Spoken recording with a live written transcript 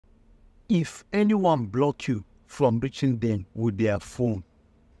if anyone block you from reaching them with their phone,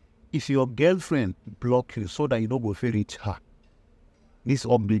 if your girlfriend block you so that you don't go fit reach her, this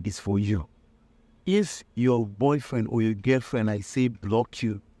update is for you. If your boyfriend or your girlfriend, I say, block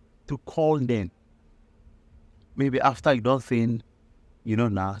you, to call them, maybe after you don't think,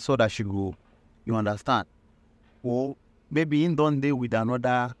 now, so that she go, you understand? Or maybe in don't day with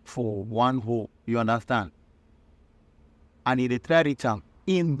another for one hole, you understand? And if they try reach him,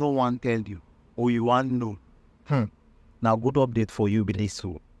 in no one tell you, or you want know. Now, good update for you, be this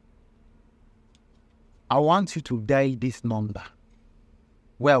so. I want you to dial this number,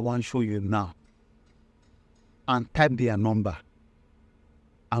 where I want to show you now, and type their number,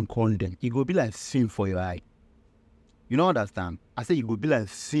 and call them. It will be like film for your eye. You don't understand? I say it will be like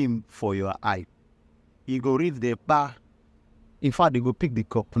film for your eye. You go read the bar. In fact, they go pick the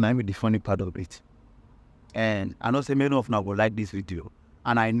cup, and I mean the funny part of it. And I know say many of now go like this video.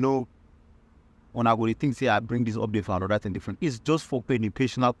 And I know when I go to think say I bring this update for another thing different. It's just for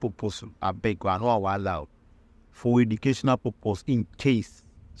educational purpose. I beg, I know I will allow. For educational purpose in case.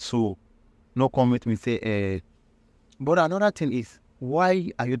 So no comment me say but another thing is,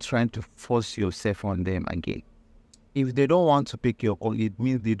 why are you trying to force yourself on them again? If they don't want to pick your call, it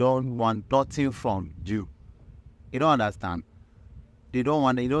means they don't want nothing from you. You don't understand? They don't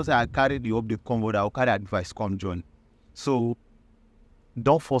want, say I carry the update convo, I'll carry advice come join. So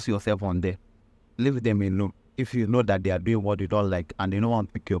don't force yourself on them. Leave them alone. If you know that they are doing what you don't like and they don't want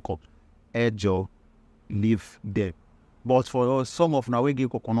to pick your call, edge or leave them. But for some of now we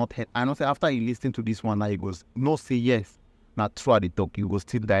give coconut head, I know say after you listen to this one now he goes, no say yes. Now throughout the talk, you go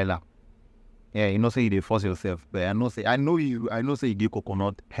still dial up. Yeah, you know say you force yourself. But I know say you give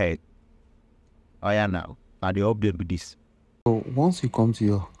coconut head. Oh yeah now. Now the update with this. So once you come to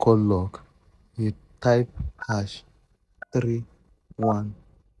your call log, you type #31#.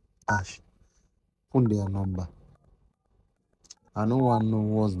 Put their number. I don't want to know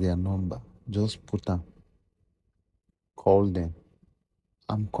what's their number. Just put them. Call them.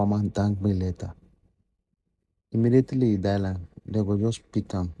 And come and thank me later. Immediately you dial them, they go just pick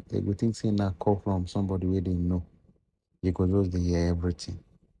them. They go think saying that call from somebody where they know. You go just hear everything.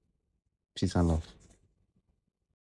 Peace and love.